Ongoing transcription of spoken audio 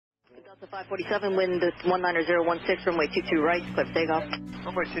Delta 547, wind 19016, runway 22 right, clear for takeoff.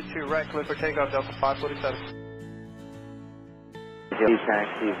 Runway 22 right, clear for takeoff, Delta 547.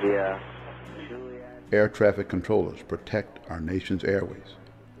 Taxi via Air traffic controllers protect our nation's airways.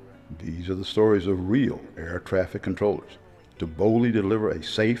 These are the stories of real air traffic controllers to boldly deliver a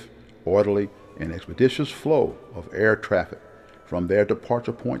safe, orderly, and expeditious flow of air traffic from their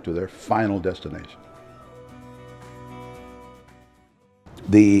departure point to their final destination.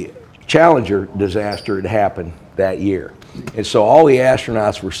 The Challenger disaster had happened that year. And so all the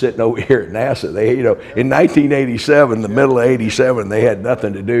astronauts were sitting over here at NASA. They, in 1987, the middle of 87, they had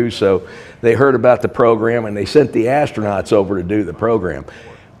nothing to do, so they heard about the program and they sent the astronauts over to do the program.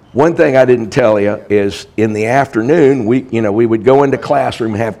 One thing I didn't tell you is in the afternoon, we would go into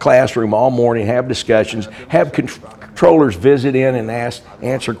classroom, have classroom all morning, have discussions, have controllers visit in and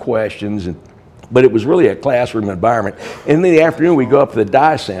answer questions, but it was really a classroom environment. In the afternoon, we'd go up to the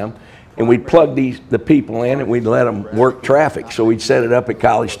DISAM, and we'd plug the people in and we'd let them work traffic. So we'd set it up at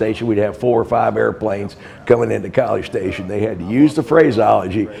College Station. We'd have 4 or 5 airplanes coming into College Station. They had to use the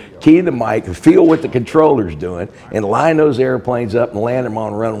phraseology, key the mic, feel what the controller's doing, and line those airplanes up and land them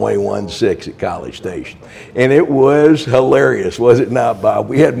on runway 16 at College Station. And it was hilarious, was it not, Bob?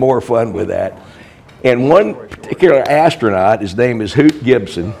 We had more fun with that. And one particular astronaut, his name is Hoot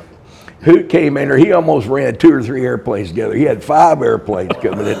Gibson. Hoot came in here, he almost ran 2 or 3 airplanes together. He had 5 airplanes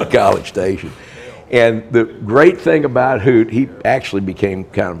coming into College Station. And the great thing about Hoot, he actually became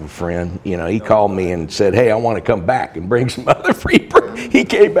kind of a friend. He called me and said, hey, I want to come back and bring some other freebirds. He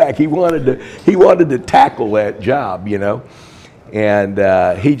came back, he wanted to tackle that job,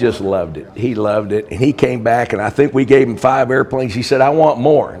 And he just loved it. He loved it. And he came back, and I think we gave him 5 airplanes. He said, I want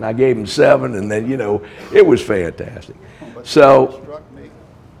more. And I gave him 7, and then, it was fantastic. So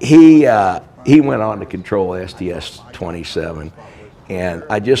he went on to control STS-27, and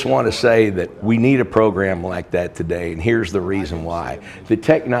I just want to say that we need a program like that today, and here's the reason why. The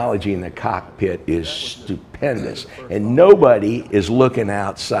technology in the cockpit is stupendous, and nobody is looking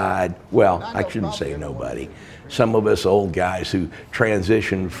outside. Well, I shouldn't say nobody. Some of us old guys who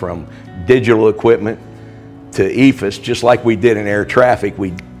transitioned from digital equipment to EFIS, just like we did in air traffic,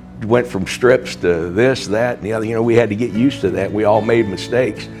 we went from strips to this, that, and the other. We had to get used to that. We all made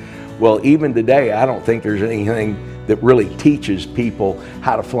mistakes. Well, even today, I don't think there's anything that really teaches people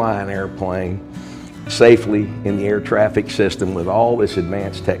how to fly an airplane safely in the air traffic system with all this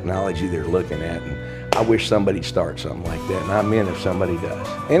advanced technology they're looking at. And I wish somebody'd start something like that, and I'm in if somebody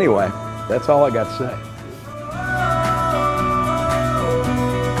does. Anyway, that's all I got to say.